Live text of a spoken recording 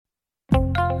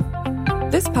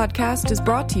This podcast is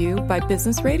brought to you by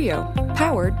Business Radio,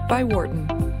 powered by Wharton.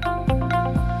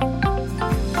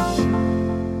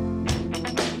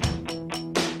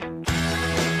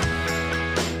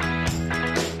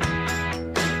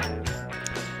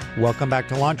 Welcome back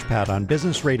to Launchpad on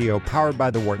Business Radio, powered by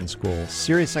the Wharton School,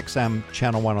 Sirius XM,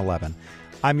 Channel 111.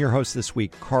 I'm your host this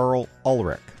week, Carl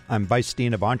Ulrich. I'm Vice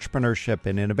Dean of Entrepreneurship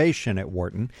and Innovation at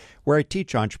Wharton, where I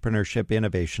teach entrepreneurship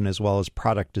innovation as well as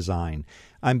product design.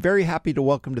 I'm very happy to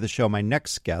welcome to the show my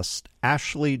next guest,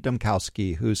 Ashley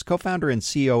Domkowski, who's co-founder and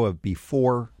CEO of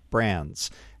Before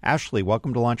Brands. Ashley,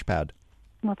 welcome to Launchpad.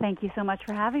 Well, thank you so much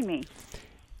for having me.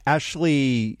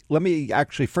 Ashley, let me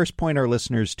actually first point our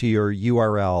listeners to your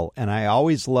URL. And I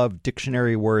always love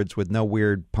dictionary words with no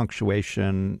weird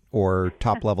punctuation or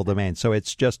top-level domain. So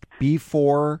it's just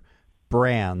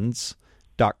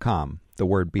beforebrands.com. The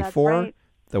word before, right.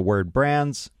 The word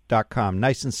brands.com.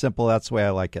 Nice and simple. That's the way I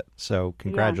like it. So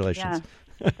congratulations.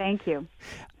 Yeah. Thank you.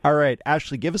 All right.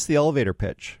 Ashley, give us the elevator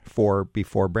pitch for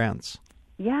Before Brands.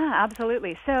 Yeah,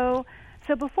 absolutely. So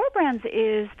Before Brands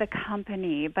is the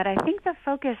company, but I think the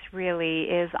focus really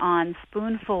is on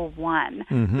Spoonful One,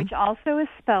 which also is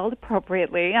spelled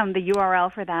appropriately. The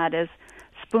URL for that is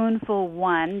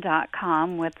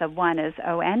spoonful1.com, with the one is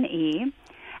O-N-E.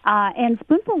 And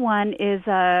Spoonful One is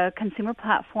a consumer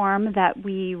platform that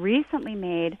we recently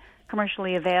made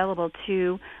commercially available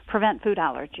to prevent food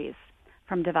allergies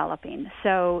from developing.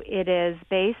 So it is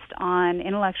based on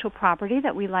intellectual property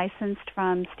that we licensed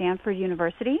from Stanford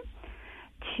University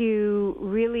to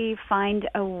really find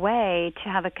a way to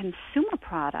have a consumer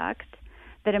product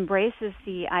that embraces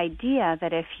the idea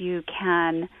that if you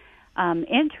can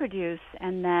introduce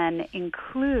and then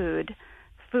include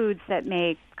foods that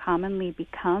may commonly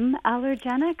become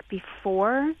allergenic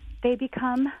before they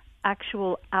become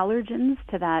actual allergens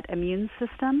to that immune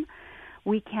system,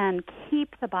 we can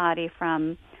keep the body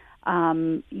from,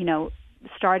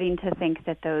 starting to think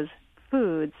that those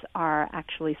foods are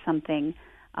actually something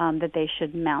that they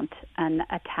should mount an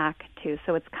attack to.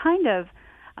 So it's kind of,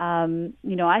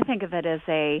 I think of it as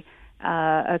a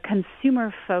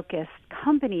consumer-focused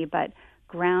company, but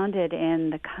grounded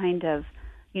in the kind of,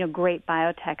 great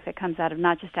biotech that comes out of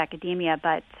not just academia,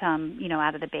 but,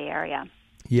 out of the Bay Area.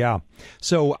 Yeah.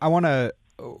 So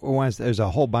there's a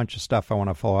whole bunch of stuff I want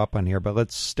to follow up on here, but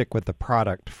let's stick with the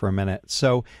product for a minute.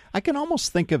 So I can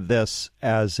almost think of this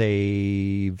as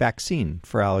a vaccine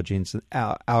for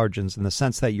allergens in the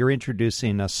sense that you're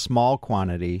introducing a small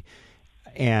quantity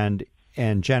and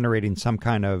generating some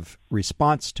kind of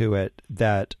response to it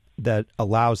that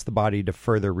allows the body to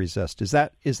further resist. Is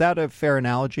that a fair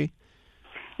analogy?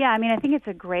 Yeah, I think it's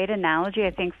a great analogy. I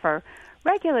think for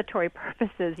regulatory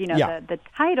purposes, the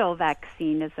title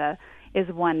vaccine is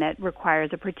one that requires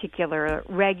a particular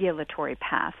regulatory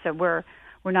path. So we're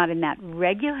not in that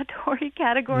regulatory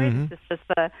category. Mm-hmm. This is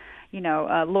just a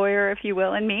lawyer, if you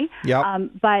will, in me.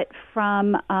 Yep. But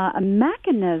from a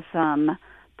mechanism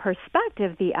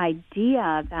perspective, the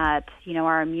idea that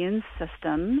our immune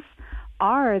systems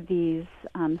are these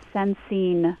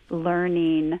sensing,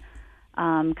 learning,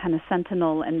 kind of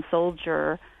sentinel and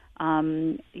soldier,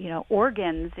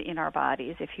 organs in our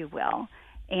bodies, if you will.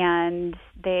 And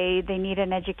they need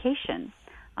an education.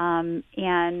 A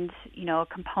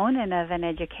component of an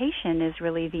education is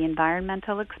really the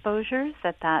environmental exposures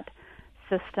that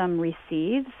system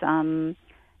receives,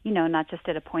 not just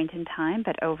at a point in time,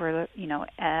 but over,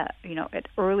 at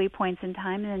early points in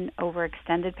time and over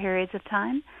extended periods of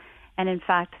time. And in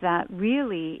fact, that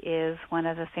really is one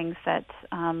of the things that,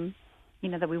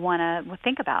 that we want to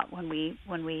think about when we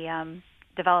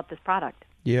develop this product.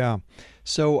 Yeah.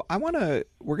 So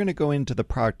we're going to go into the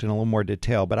product in a little more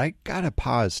detail, but I got to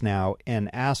pause now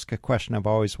and ask a question I've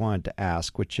always wanted to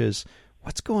ask, which is,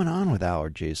 what's going on with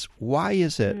allergies? Why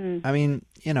is it? I'm in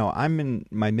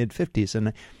my mid-50s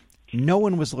and no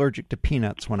one was allergic to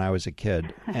peanuts when I was a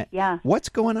kid. Yeah. What's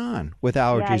going on with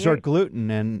allergies or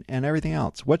gluten and everything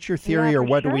else? What's your theory or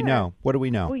what do we know? What do we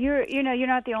know? Well, you're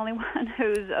not the only one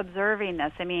who's observing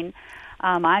this.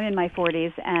 I'm in my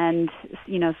 40s, and,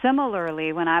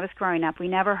 similarly, when I was growing up, we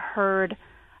never heard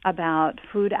about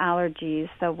food allergies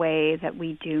the way that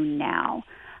we do now.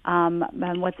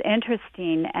 And what's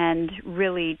interesting and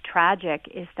really tragic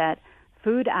is that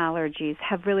food allergies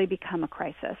have really become a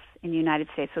crisis in the United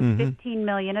States. So 15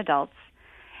 million adults,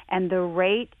 and the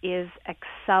rate is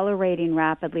accelerating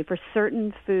rapidly. For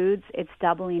certain foods, it's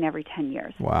doubling every 10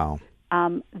 years. Wow.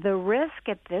 The risk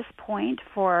at this point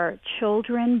for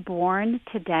children born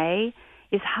today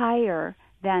is higher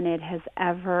than it has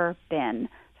ever been.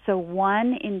 So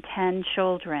 1 in 10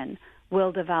 children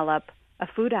will develop a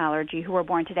food allergy who are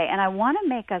born today. And I want to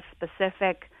make a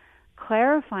specific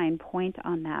clarifying point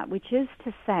on that, which is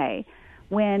to say,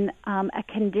 when a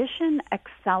condition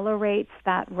accelerates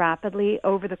that rapidly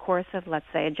over the course of, let's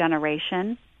say, a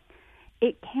generation,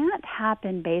 it can't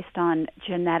happen based on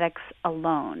genetics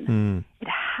alone. It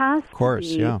has to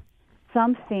be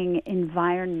something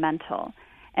environmental.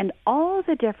 And all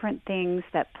the different things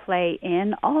that play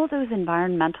in, all those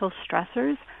environmental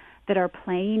stressors that are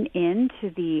playing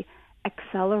into the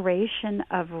acceleration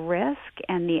of risk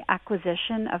and the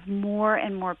acquisition of more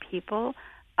and more people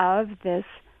of this,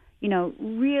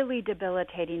 really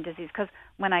debilitating disease. Because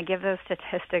when I give those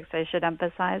statistics, I should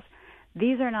emphasize,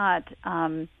 these are not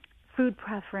food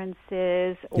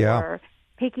preferences or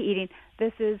picky eating.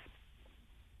 This is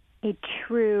a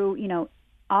true,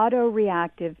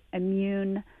 autoreactive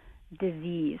immune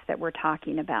disease that we're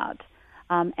talking about.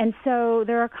 And so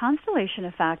there are a constellation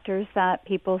of factors that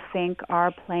people think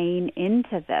are playing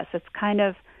into this. It's kind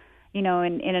of, in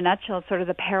a nutshell, it's sort of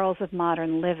the perils of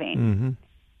modern living. Mm-hmm.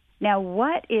 Now,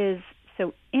 what is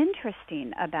so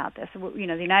interesting about this? The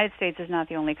United States is not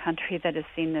the only country that has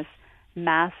seen this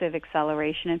massive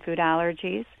acceleration in food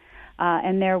allergies.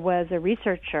 And there was a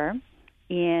researcher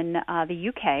in the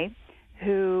UK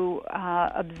who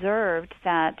observed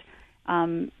that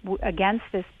against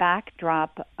this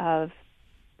backdrop of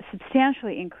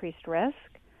substantially increased risk,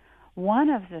 one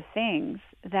of the things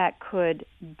that could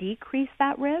decrease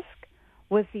that risk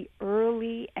was the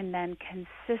early and then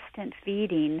consistent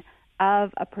feeding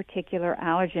of a particular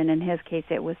allergen. In his case,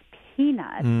 it was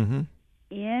peanut in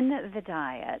the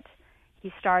diet.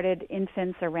 He started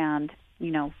infants around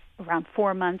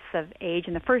 4 months of age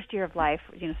in the first year of life,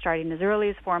 starting as early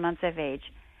as 4 months of age,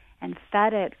 and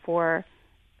fed it for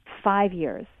 5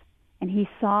 years. And he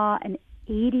saw an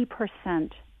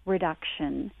 80%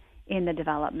 reduction in the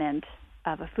development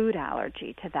of a food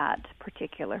allergy to that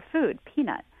particular food,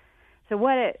 peanut. So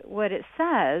what it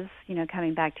says,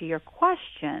 coming back to your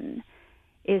question,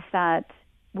 is that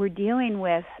we're dealing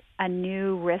with a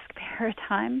new risk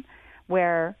paradigm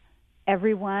where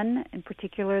everyone, in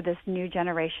particular this new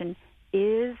generation,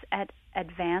 is at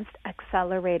advanced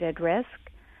accelerated risk,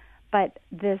 but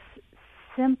this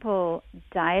simple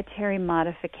dietary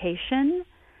modification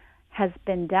has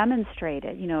been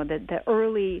demonstrated, the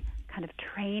early kind of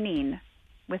training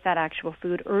with that actual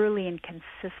food, early and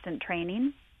consistent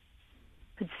training,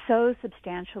 could so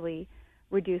substantially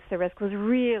reduce the risk, was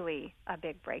really a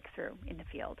big breakthrough in the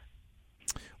field.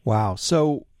 Wow.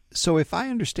 So if I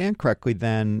understand correctly,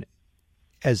 then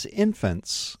as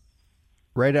infants,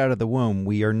 right out of the womb,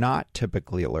 we are not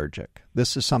typically allergic.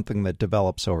 This is something that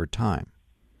develops over time.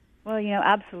 Well,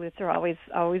 absolutes are always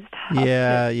tough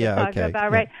to talk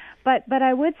about, right? But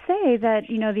I would say that,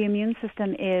 the immune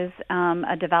system is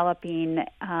a developing,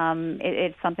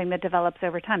 it's something that develops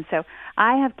over time. So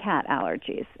I have cat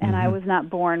allergies, and I was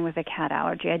not born with a cat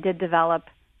allergy. I did develop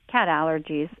cat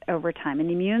allergies over time. And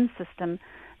the immune system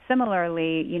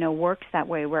similarly, works that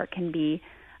way, where it can be,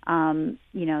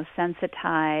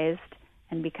 sensitized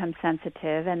and become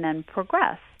sensitive and then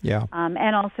progress. Yeah.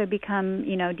 And also become,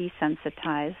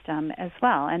 desensitized as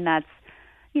well. And that's,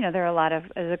 there are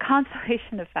there's a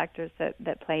constellation of factors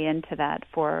that play into that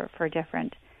for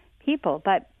different people.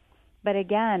 But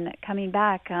again, coming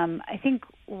back, I think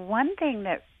one thing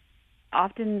that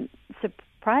often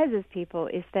surprises people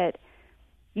is that,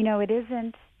 it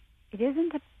isn't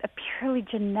a purely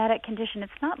genetic condition.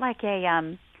 It's not like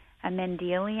a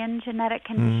Mendelian genetic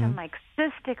condition like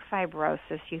cystic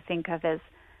fibrosis you think of as,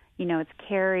 it's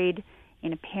carried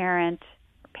in a parents,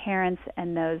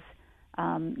 and those,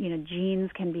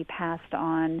 genes can be passed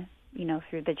on,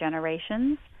 through the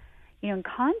generations. In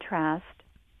contrast,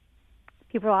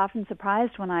 people are often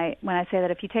surprised when I say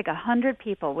that if you take 100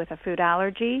 people with a food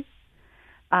allergy,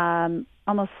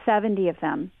 almost 70 of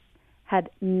them had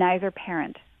neither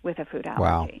parent with a food allergy.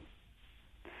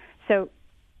 Wow. So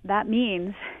that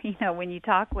means, when you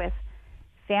talk with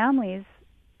families,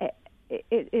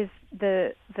 it is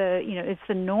it's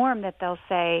the norm that they'll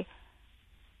say,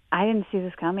 I didn't see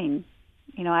this coming.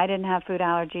 I didn't have food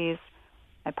allergies.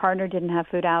 My partner didn't have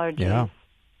food allergies. Yeah.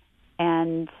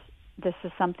 And this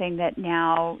is something that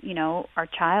now, our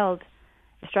child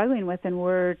is struggling with, and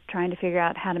we're trying to figure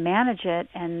out how to manage it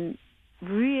and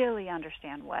really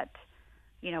understand what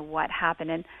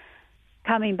happened. And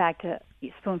coming back to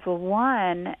Spoonful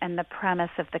One and the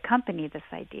premise of the company, this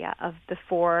idea of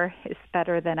before is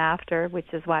better than after, which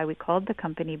is why we called the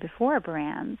company Before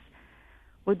Brands,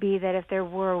 would be that if there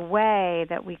were a way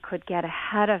that we could get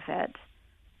ahead of it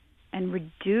and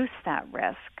reduce that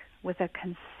risk with a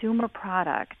consumer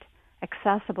product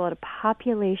accessible at a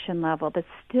population level but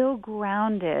still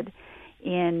grounded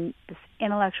in this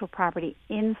intellectual property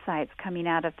insights coming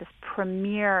out of this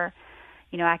premier,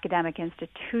 academic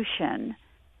institution,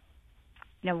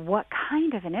 what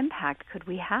kind of an impact could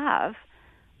we have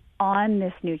on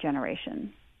this new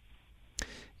generation?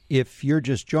 If you're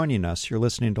just joining us, you're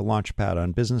listening to Launchpad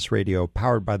on Business Radio,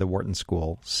 powered by the Wharton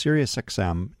School, Sirius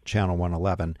XM, Channel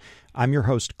 111. I'm your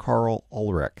host, Carl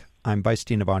Ulrich. I'm Vice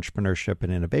Dean of Entrepreneurship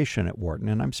and Innovation at Wharton,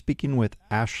 and I'm speaking with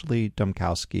Ashley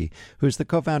Domkowski, who's the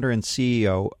co-founder and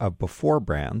CEO of Before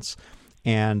Brands,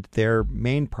 and their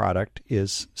main product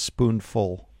is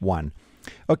Spoonful One.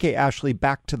 Okay, Ashley,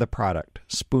 back to the product,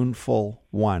 Spoonful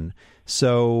One.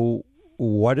 So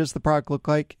what does the product look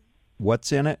like?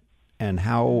 What's in it? And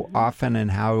how often and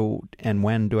how and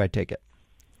when do I take it?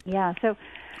 Yeah, so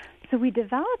we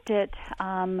developed it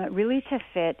really to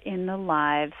fit in the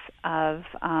lives of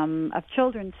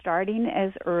children starting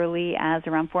as early as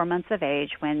around 4 months of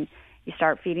age when you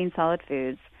start feeding solid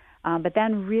foods, but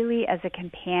then really as a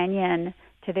companion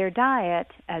to their diet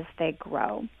as they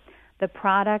grow. The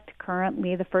product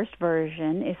currently, the first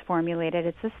version, is formulated.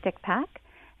 It's a stick pack,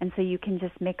 and so you can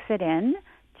just mix it in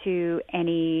to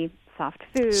any soft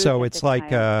food. So it's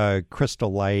like a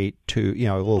Crystal Light to,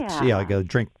 a little, like a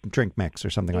drink mix or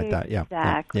something like that. Yeah.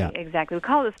 Exactly. We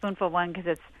call it a Spoonful One because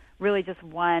it's really just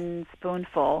one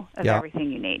spoonful of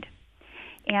everything you need.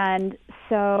 And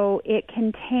so it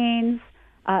contains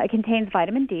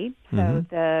vitamin D. So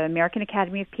the American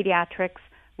Academy of Pediatrics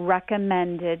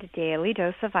recommended daily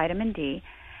dose of vitamin D.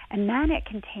 And then it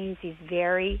contains these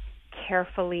very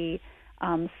carefully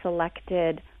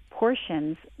selected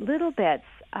portions, little bits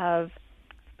of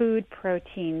food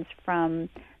proteins from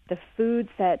the foods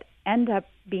that end up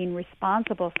being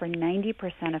responsible for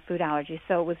 90% of food allergies.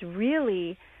 So it was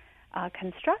really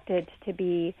constructed to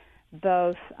be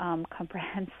both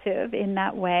comprehensive in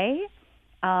that way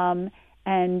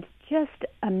and just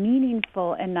a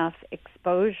meaningful enough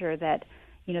exposure that,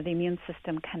 the immune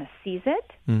system kind of sees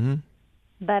it,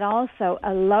 but also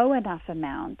a low enough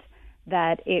amount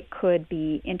that it could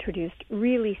be introduced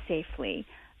really safely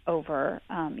over,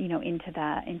 into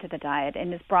the diet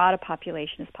and as broad a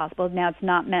population as possible. Now, it's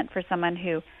not meant for someone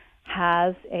who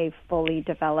has a fully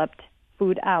developed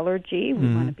food allergy.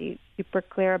 We want to be super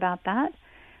clear about that.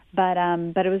 But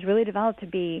it was really developed to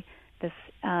be this,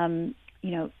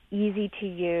 easy to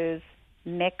use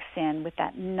mix in with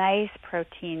that nice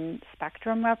protein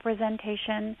spectrum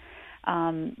representation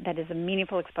that is a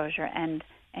meaningful exposure and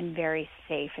very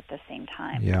safe at the same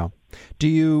time. Yeah. Do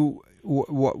you?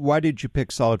 Why did you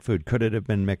pick solid food? Could it have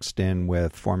been mixed in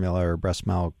with formula or breast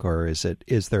milk, or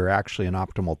is there actually an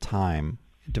optimal time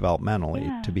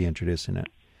developmentally to be introducing it?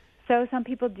 So some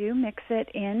people do mix it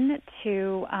into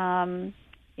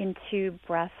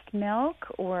breast milk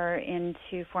or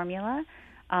into formula.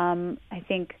 I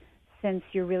think since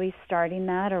you're really starting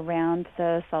that around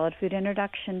the solid food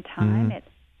introduction time, it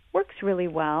works really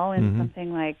well in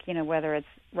something like, whether it's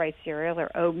rice cereal or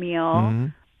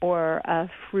oatmeal or a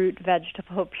fruit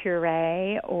vegetable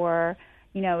puree or,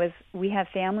 as we have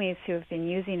families who have been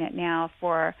using it now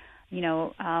for,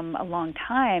 a long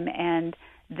time, and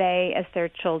they, as their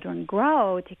children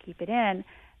grow to keep it in,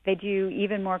 they do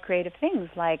even more creative things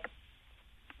like,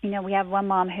 we have one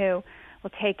mom who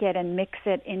will take it and mix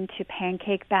it into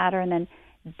pancake batter and then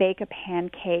bake a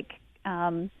pancake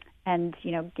and,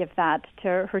 give that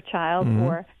to her child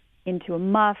or into a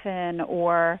muffin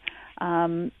or,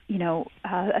 a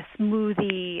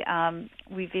smoothie.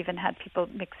 We've even had people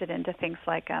mix it into things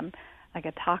like a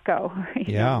taco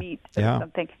or meat or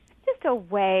something. Just a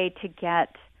way to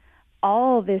get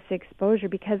all this exposure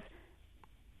because,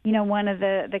 one of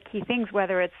the key things,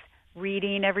 whether it's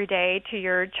reading every day to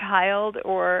your child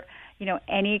or,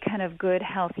 any kind of good,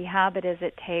 healthy habit is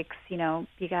it takes, you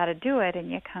got to do it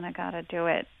and you kind of got to do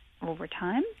it over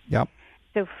time. Yep.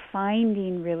 So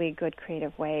finding really good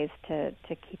creative ways to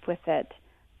keep with it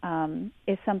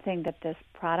is something that this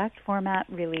product format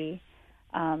really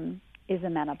is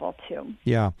amenable to.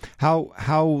 Yeah.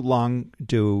 How long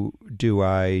do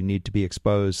I need to be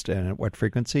exposed and at what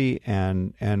frequency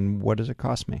and what does it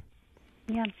cost me?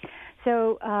 Yeah.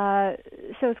 So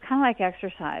it's kind of like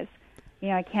exercise.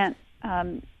 I can't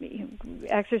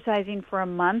exercising for a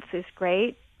month is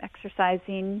great.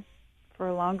 Exercising for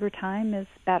a longer time is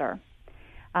better.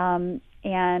 And,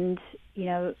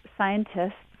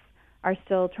 scientists are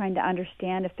still trying to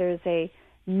understand if there's a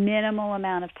minimal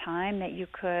amount of time that you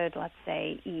could, let's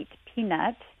say, eat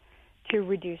peanut to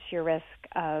reduce your risk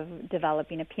of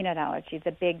developing a peanut allergy.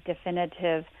 The big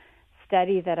definitive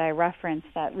study that I referenced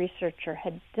that researcher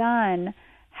had done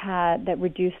that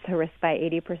reduced the risk by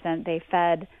 80%. They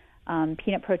fed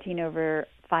peanut protein over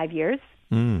 5 years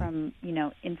from,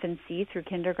 infancy through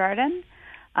kindergarten.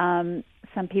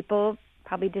 Some people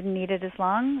probably didn't need it as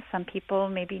long. Some people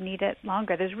maybe need it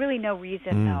longer. There's really no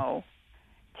reason, though,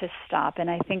 to stop. And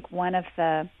I think one of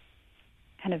the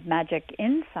kind of magic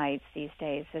insights these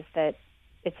days is that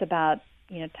it's about,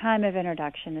 time of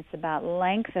introduction. It's about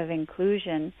length of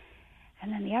inclusion.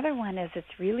 And then the other one is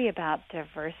it's really about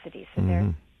diversity. So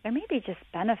there may be just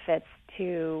benefits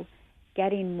to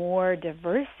getting more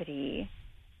diversity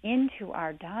into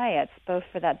our diets, both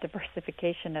for that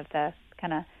diversification of the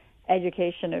kind of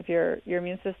education of your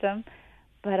immune system,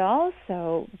 but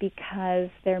also because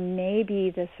there may be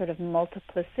this sort of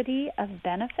multiplicity of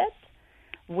benefit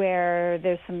where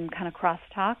there's some kind of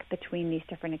crosstalk between these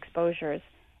different exposures,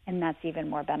 and that's even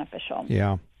more beneficial.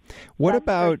 Yeah. What that's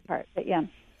about the first part, but yeah.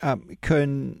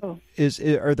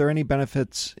 Are there any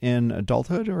benefits in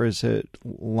adulthood, or is it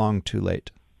long too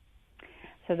late?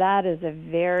 So that is a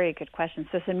very good question.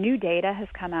 So some new data has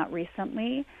come out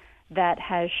recently that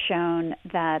has shown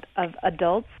that of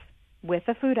adults with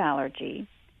a food allergy,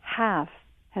 half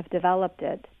have developed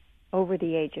it over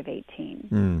the age of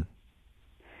 18.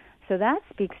 So that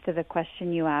speaks to the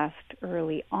question you asked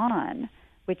early on,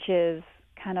 which is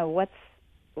kind of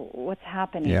what's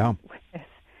happening with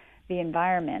the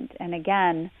environment. And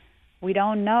again, we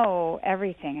don't know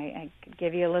everything. I could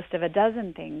give you a list of a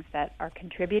dozen things that are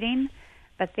contributing,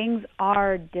 but things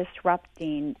are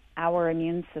disrupting our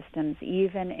immune systems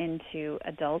even into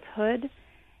adulthood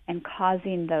and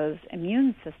causing those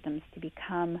immune systems to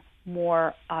become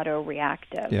more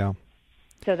autoreactive. Yeah.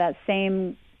 So that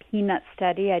same peanut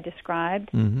study I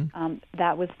described,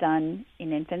 that was done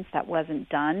in infants. That wasn't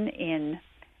done in,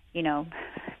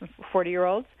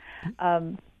 40-year-olds.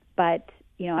 But,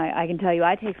 I can tell you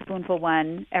I take Spoonful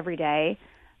One every day.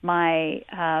 My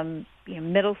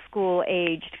middle school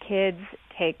aged kids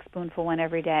take Spoonful One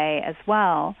every day as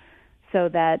well, so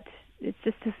that it's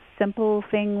just a simple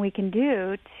thing we can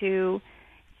do to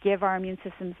give our immune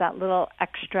systems that little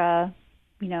extra,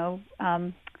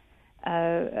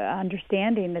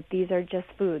 understanding that these are just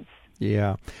foods.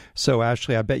 Yeah. So,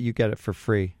 Ashley, I bet you get it for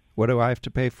free. What do I have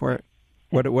to pay for it?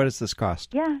 What does this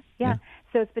cost? Yeah.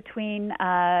 So it's between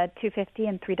 $2.50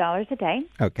 and $3 a day.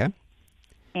 Okay.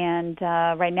 And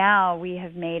right now we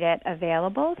have made it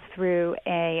available through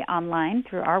our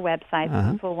website,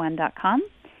 spoonful1.com,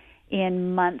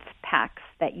 in month packs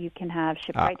that you can have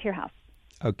shipped right to your house.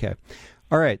 Okay.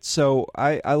 All right. So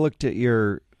I looked at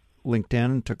your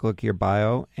LinkedIn, took a look at your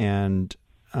bio, and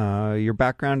your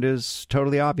background is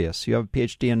totally obvious. You have a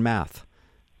PhD in math.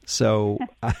 So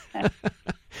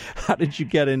how did you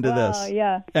get into this?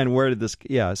 Yeah. And where did this?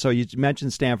 Yeah. So you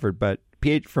mentioned Stanford, but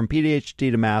from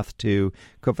PhD to math to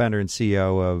co-founder and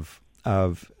CEO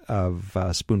of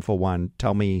Spoonful One.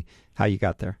 Tell me how you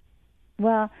got there.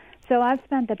 Well, so I've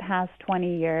spent the past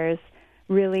 20 years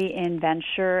really in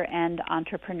venture and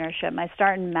entrepreneurship. My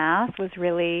start in math was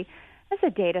really as a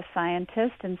data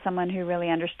scientist and someone who really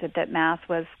understood that math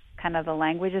was kind of the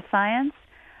language of science.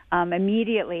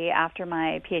 Immediately after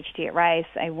my PhD at Rice,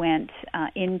 I went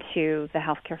into the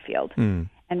healthcare field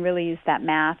and really used that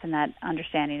math and that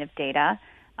understanding of data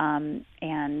and,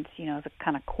 as a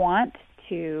kind of quant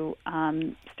to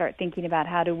start thinking about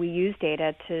how do we use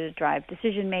data to drive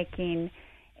decision-making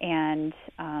and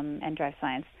drive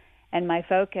science. And my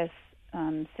focus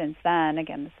since then,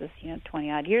 again, this is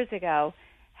 20-odd years ago,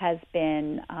 has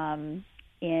been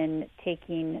in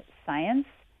taking science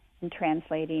and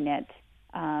translating it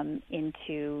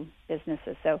into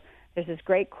businesses. So there's this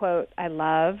great quote I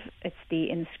love. It's the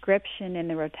inscription in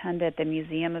the rotunda at the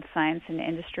Museum of Science and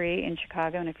Industry in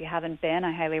Chicago. And if you haven't been,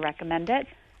 I highly recommend it.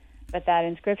 But that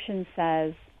inscription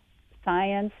says,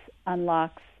 science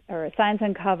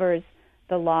uncovers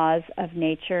the laws of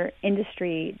nature.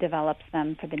 Industry develops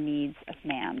them for the needs of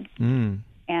man.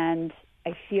 And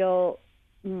I feel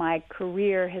my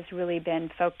career has really been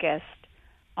focused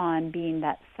on being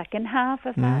that second half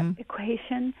of that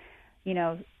equation.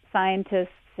 Scientists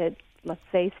at, let's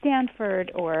say,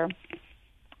 Stanford or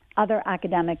other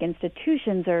academic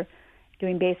institutions are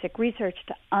doing basic research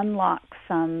to unlock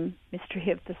some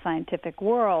mystery of the scientific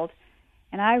world.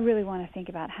 And I really want to think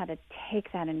about how to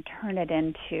take that and turn it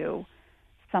into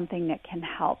something that can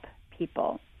help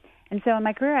people. And so in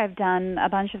my career, I've done a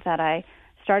bunch of that. I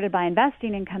started by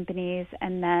investing in companies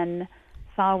and then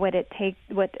saw what it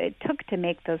took to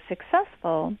make those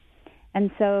successful. And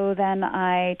so then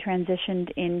I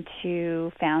transitioned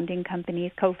into co-founding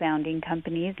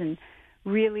companies, and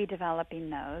really developing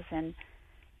those. And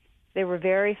they were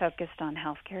very focused on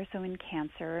healthcare, so in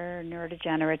cancer,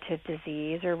 neurodegenerative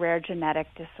disease, or rare genetic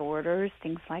disorders,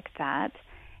 things like that.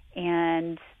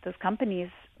 And those companies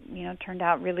turned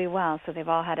out really well. So they've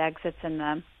all had exits in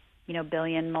the,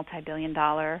 billion,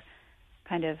 multi-billion-dollar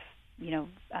kind of,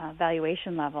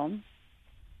 valuation level.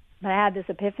 But I had this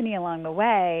epiphany along the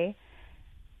way,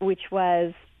 which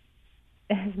was,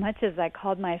 as much as I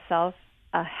called myself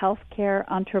a healthcare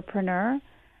entrepreneur, I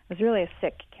was really a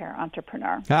sick care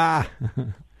entrepreneur.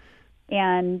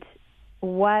 And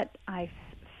what I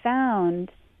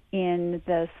found in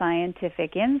the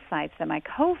scientific insights that my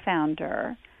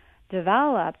co-founder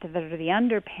developed that are the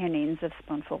underpinnings of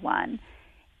Spoonful One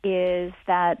is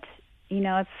that,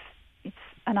 it's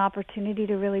an opportunity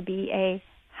to really be a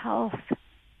health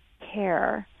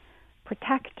care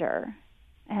protector.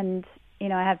 And,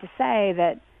 I have to say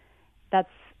that that's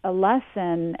a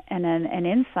lesson and an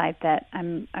insight that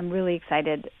I'm really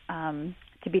excited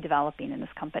to be developing in this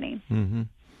company. Mm-hmm.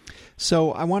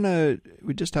 So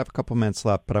we just have a couple minutes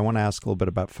left, but I want to ask a little bit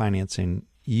about financing.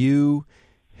 You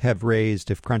have raised,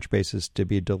 if Crunchbase is to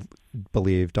be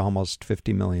believed, almost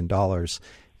 $50 million.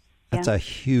 That's a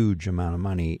huge amount of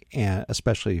money, and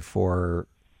especially for,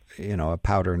 a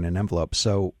powder in an envelope.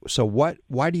 So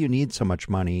why do you need so much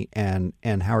money, and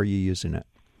how are you using it?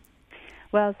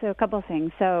 Well, so a couple of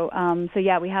things. So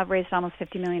we have raised almost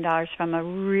 $50 million from a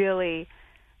really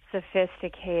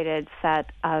sophisticated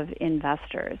set of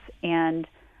investors, and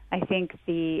I think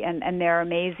and they're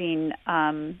amazing.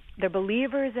 They're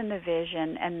believers in the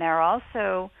vision, and they're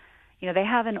also, they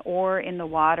have an oar in the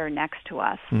water next to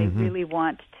us. Mm-hmm. They really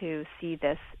want to see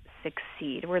this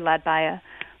succeed. We're led by a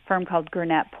firm called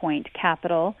Gurnett Point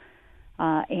Capital,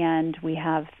 and we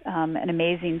have an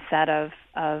amazing set of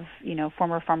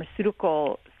former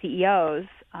pharmaceutical CEOs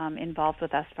involved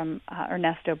with us, from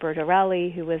Ernesto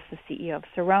Bertorelli, who was the CEO of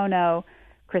Serono,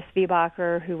 Chris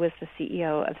Viehbacher, who was the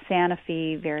CEO of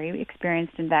Sanofi, very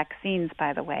experienced in vaccines,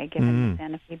 by the way, given the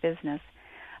Sanofi business,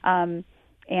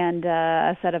 and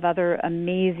a set of other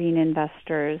amazing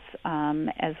investors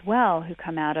as well, who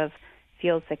come out of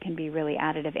fields that can be really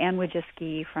additive. Ann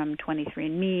Wojcicki from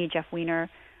 23andMe, Jeff Weiner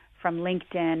from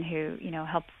LinkedIn, who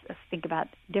helps us think about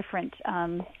different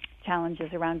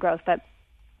challenges around growth. But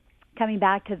coming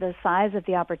back to the size of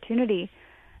the opportunity,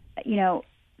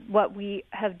 what we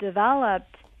have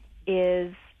developed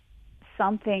is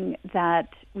something that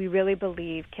we really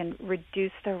believe can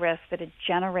reduce the risk that a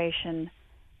generation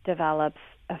develops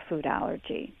a food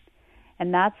allergy.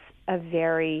 And that's a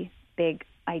very big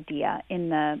idea in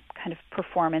the kind of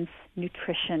performance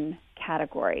nutrition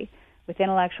category, with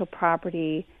intellectual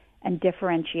property and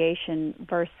differentiation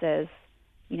versus,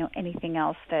 anything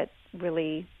else that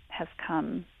really has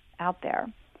come out there.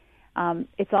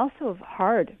 It's also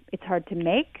hard. It's hard to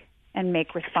make and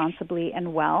make responsibly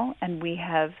and well, and we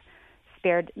have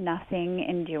spared nothing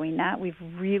in doing that. We've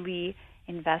really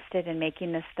invested in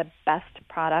making this the best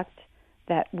product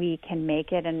that we can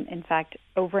make it, and in fact,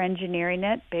 over-engineering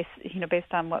it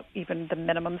based on what even the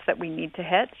minimums that we need to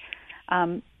hit.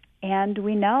 And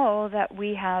we know that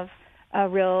we have a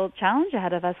real challenge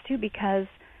ahead of us too, because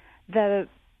the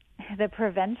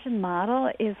prevention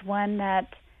model is one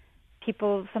that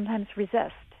people sometimes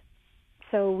resist.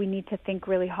 So we need to think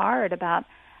really hard about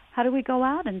how do we go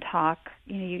out and talk.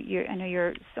 I know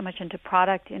you're so much into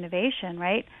product innovation,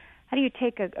 right? How do you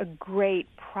take a great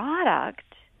product,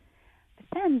 but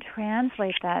then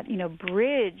translate that,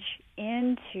 bridge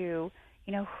into,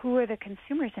 who are the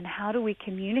consumers, and how do we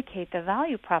communicate the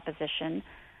value proposition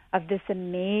of this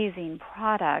amazing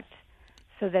product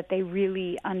so that they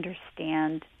really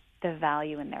understand the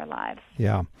value in their lives?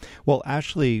 Yeah. Well,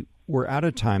 Ashley, we're out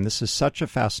of time. This is such a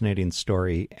fascinating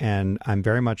story, and I'm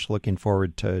very much looking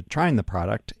forward to trying the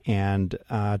product and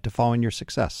to following your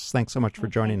success. Thanks so much for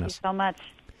joining us. Thank you so much.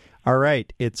 All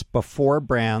right. It's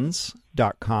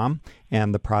beforebrands.com,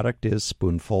 and the product is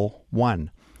Spoonful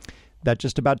One. That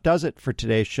just about does it for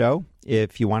today's show.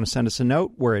 If you want to send us a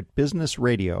note, we're at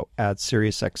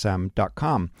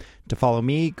businessradio@SiriusXM.com. To follow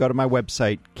me, go to my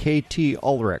website,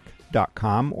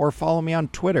 KTUlrich.com, or follow me on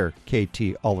Twitter,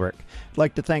 KTUlrich. I'd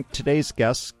like to thank today's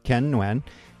guests, Ken Nguyen,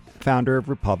 founder of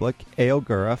Republic, Eyal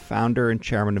Gura, founder and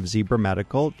chairman of Zebra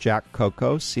Medical, Jack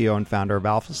Coco, CEO and founder of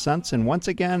AlphaSense, and once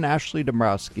again, Ashley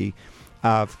Dombrowski,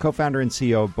 co-founder and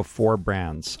CEO of Before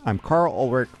Brands. I'm Carl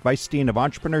Ulrich, Vice Dean of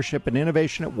Entrepreneurship and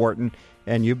Innovation at Wharton,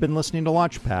 and you've been listening to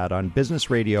Launchpad on Business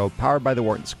Radio, powered by the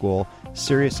Wharton School,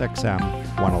 SiriusXM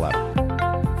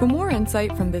 111. For more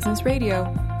insight from Business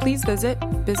Radio, please visit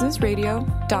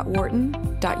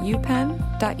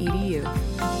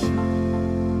businessradio.wharton.upenn.edu.